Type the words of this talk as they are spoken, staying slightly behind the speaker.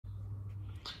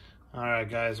All right,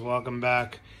 guys, welcome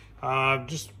back.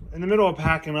 Just in the middle of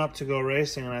packing up to go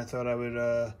racing, and I thought I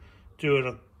would do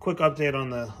a quick update on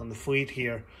the fleet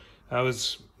here. I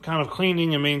was kind of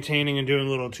cleaning and maintaining and doing a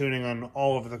little tuning on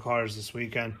all of the cars this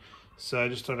weekend, so I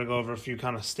just thought I'd go over a few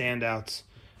kind of standouts.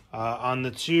 On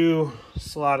the two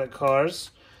slotted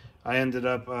cars, I ended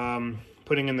up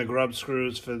putting in the grub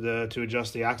screws for to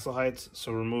adjust the axle heights,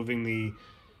 so removing the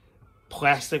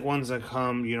plastic ones that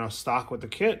come, stock with the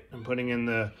kit, and putting in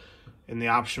the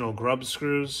optional grub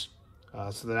screws,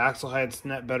 so the axle height's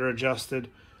net better adjusted.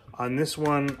 On this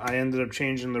one, I ended up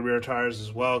changing the rear tires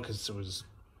as well because it was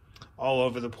all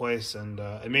over the place, and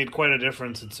it made quite a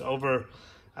difference. It's over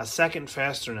a second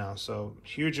faster now, so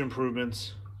huge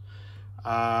improvements.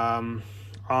 On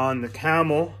the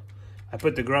Camel, I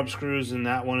put the grub screws in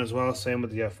that one as well, same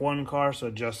with the F1 car, so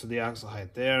adjusted the axle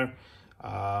height there.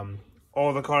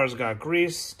 All the cars got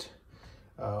greased,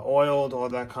 oiled, all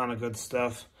that kind of good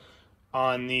stuff.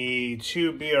 On the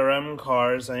two BRM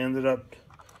cars, I ended up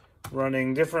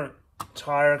running different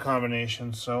tire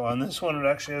combinations. So on this one, it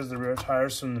actually has the rear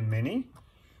tires from the Mini,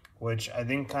 which I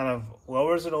think kind of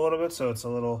lowers it a little bit, so it's a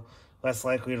little less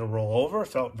likely to roll over. It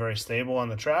felt very stable on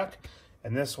the track.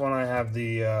 And this one, I have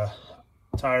the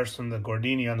tires from the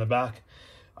Gordini on the back.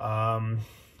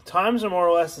 Times are more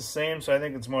or less the same, so I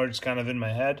think it's more just kind of in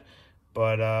my head.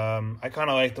 But I kind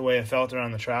of like the way it felt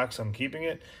around the track, so I'm keeping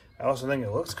it. I also think it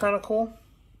looks kind of cool.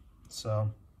 So,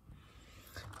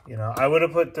 I would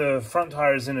have put the front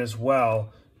tires in as well,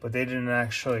 but they didn't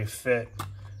actually fit.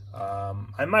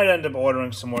 I might end up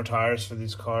ordering some more tires for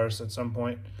these cars at some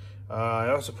point. I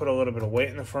also put a little bit of weight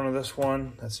in the front of this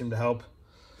one. That seemed to help.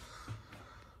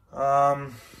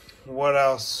 What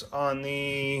else? On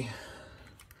the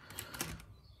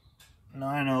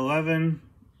 911,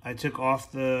 I took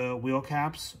off the wheel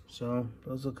caps, so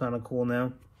those look kind of cool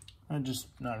now. Just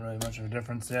not really much of a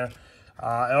difference there.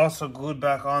 I also glued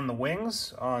back on the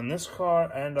wings on this car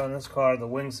and on this car. The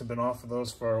wings have been off of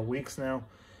those for weeks now.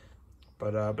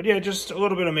 But yeah, just a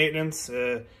little bit of maintenance.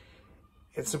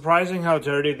 It's surprising how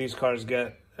dirty these cars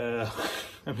get. I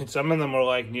mean, some of them are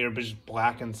like near just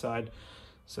black inside.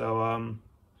 So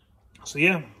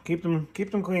yeah, keep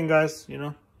them clean, guys.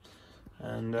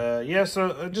 And yeah,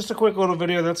 so just a quick little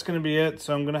video. That's going to be it.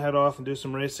 So I'm going to head off and do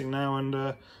some racing now,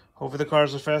 and hopefully the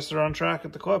cars are faster on track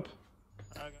at the club.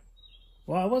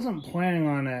 Well, I wasn't planning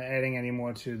on adding any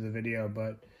more to the video,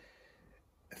 but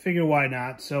I figured why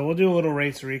not. So we'll do a little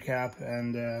race recap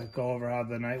and go over how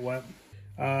the night went.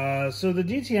 So the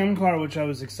DTM car, which I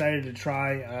was excited to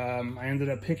try, I ended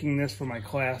up picking this for my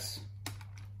class.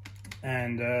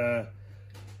 And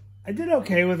I did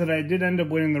okay with it. I did end up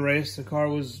winning the race. The car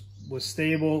was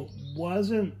stable,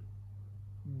 wasn't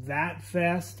that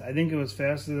fast. I think it was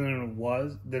faster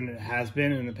than it has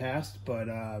been in the past, but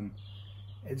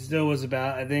it still was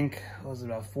about, I think, it was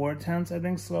about 0.4, I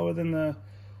think, slower than the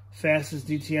fastest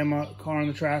DTM car on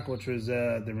the track, which was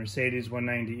the Mercedes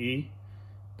 190E.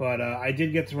 But I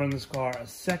did get to run this car a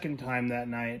second time that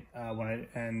night,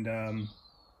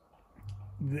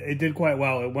 it did quite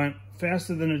well. It went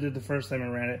faster than it did the first time I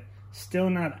ran it. Still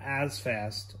not as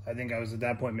fast. I think I was at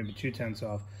that point maybe 0.2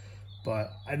 off.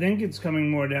 But I think it's coming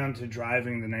more down to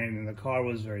driving than anything. The car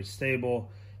was very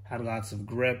stable, had lots of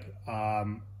grip. I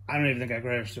don't even think I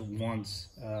crashed it once.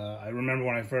 I remember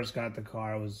when I first got the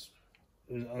car, it was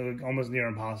almost near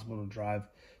impossible to drive.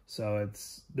 So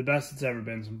it's the best it's ever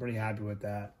been, so I'm pretty happy with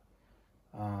that.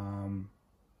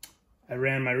 I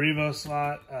ran my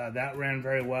RevoSlot. That ran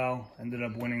very well. Ended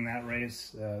up winning that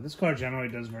race. This car generally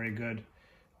does very good.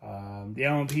 The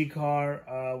LMP car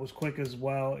was quick as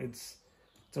well. It's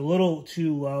a little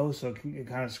too low, so it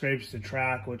kind of scrapes the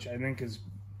track, which I think is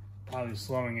probably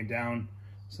slowing it down.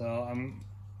 So I'm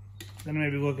going to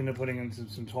maybe look into putting in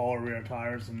some taller rear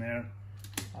tires in there.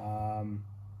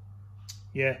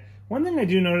 Yeah, one thing I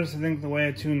do notice, I think the way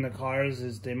I tune the cars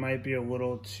is they might be a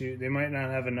little too, they might not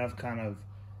have enough kind of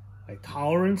like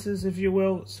tolerances, if you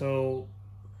will. So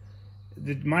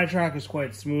my track is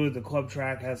quite smooth. The club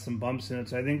track has some bumps in it,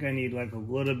 so I think I need like a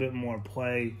little bit more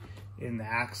play in the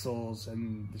axles,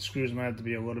 and the screws might have to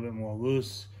be a little bit more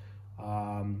loose.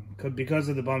 Because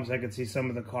of the bumps, I could see some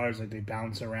of the cars like they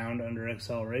bounce around under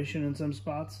acceleration in some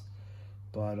spots.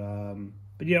 But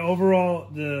yeah,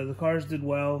 overall the cars did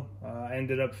well. I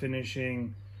ended up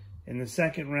finishing in the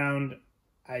second round.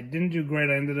 I didn't do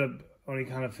great. I ended up only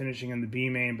kind of finishing in the B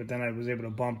main, but then I was able to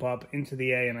bump up into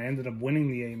the A, and I ended up winning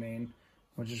the A main,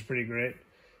 which is pretty great.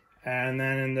 And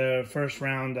then in the first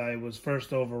round, I was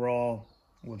first overall,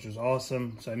 which was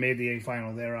awesome. So I made the A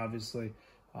final there, obviously.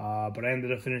 But I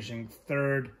ended up finishing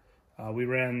third. We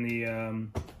ran the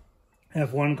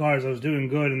F1 cars, I was doing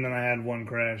good, and then I had one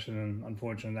crash, and then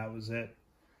unfortunately that was it.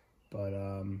 But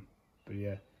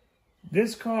yeah,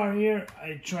 this car here,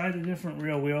 I tried the different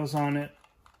rear wheels on it.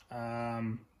 I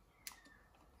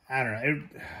don't know.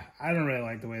 I don't really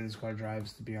like the way this car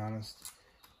drives, to be honest.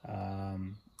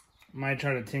 Might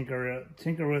try to tinker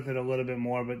with it a little bit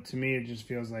more, but to me it just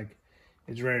feels like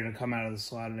it's ready to come out of the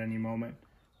slot at any moment.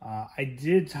 I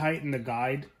did tighten the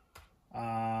guide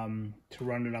to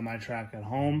run it on my track at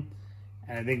home,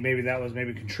 and I think maybe that was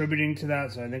contributing to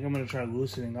that. So I think I'm going to try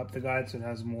loosening up the guide so it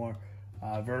has more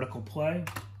vertical play.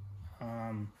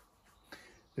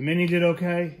 The Mini did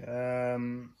okay.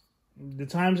 The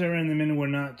times I ran the Mini were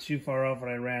not too far off what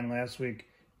I ran last week.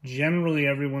 Generally,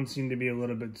 everyone seemed to be a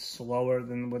little bit slower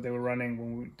than what they were running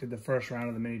when we did the first round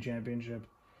of the Mini Championship.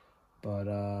 But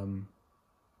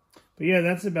yeah,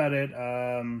 that's about it.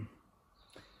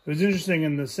 It was interesting,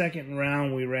 in the second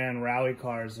round we ran rally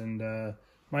cars, and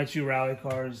my two rally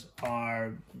cars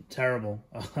are terrible.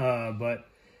 But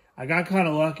I got kind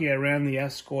of lucky. I ran the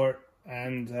Escort,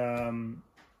 and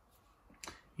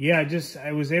yeah,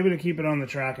 I was able to keep it on the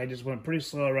track. I just went pretty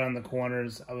slow around the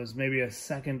corners. I was maybe a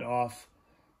second off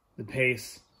the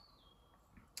pace,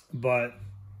 but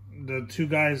the two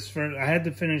guys I had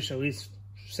to finish at least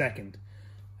second,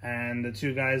 and the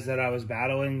two guys that I was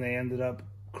battling, they ended up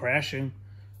crashing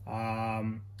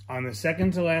on the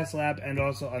second to last lap and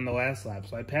also on the last lap.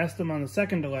 So I passed them on the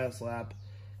second to last lap,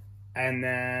 and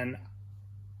then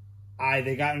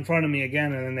they got in front of me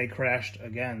again, and then they crashed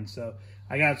again. So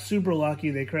I got super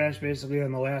lucky. They crashed basically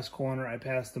on the last corner. I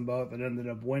passed them both and ended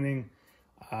up winning.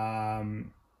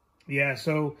 Yeah,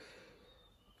 so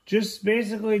just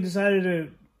basically decided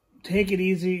to take it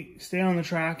easy, stay on the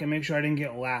track, and make sure I didn't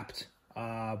get lapped.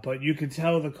 But you could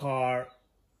tell the car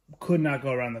could not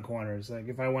go around the corners. Like,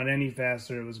 if I went any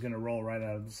faster, it was going to roll right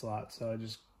out of the slot. So I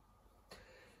just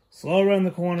slow around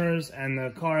the corners, and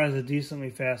the car has a decently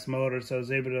fast motor, so I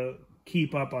was able to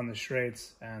keep up on the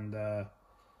straights. And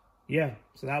yeah,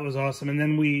 so that was awesome. And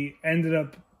then we ended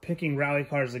up picking rally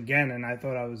cars again, and I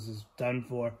thought I was just done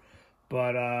for.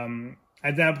 But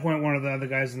at that point, one of the other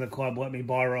guys in the club let me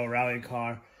borrow a rally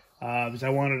car because I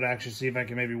wanted to actually see if I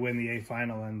could maybe win the A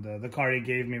final, and the car he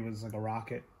gave me was like a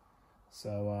rocket.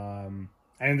 So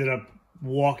I ended up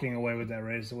walking away with that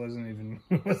race. It wasn't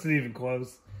even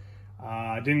close.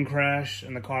 Didn't crash,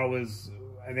 and the car was,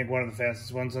 I think, one of the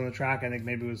fastest ones on the track. I think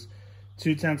maybe it was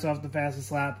 0.2 off the fastest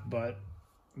lap, but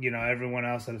you know, everyone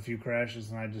else had a few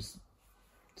crashes, and I just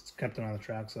kept it on the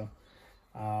track. So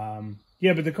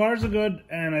yeah, but the cars are good,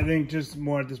 and I think just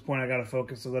more at this point, I got to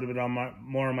focus a little bit on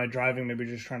more on my driving, maybe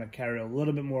just trying to carry a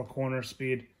little bit more corner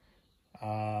speed.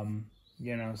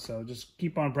 You know, so just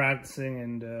keep on practicing,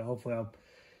 and hopefully I'll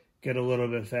get a little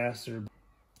bit faster.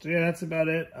 So yeah, that's about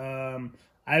it.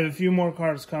 I have a few more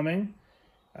cars coming.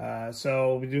 So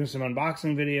we'll be doing some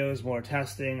unboxing videos, more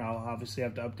testing. I'll obviously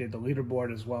have to update the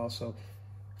leaderboard as well. So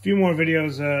a few more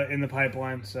videos in the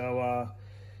pipeline. So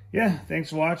yeah,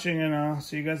 thanks for watching, and I'll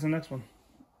see you guys in the next one.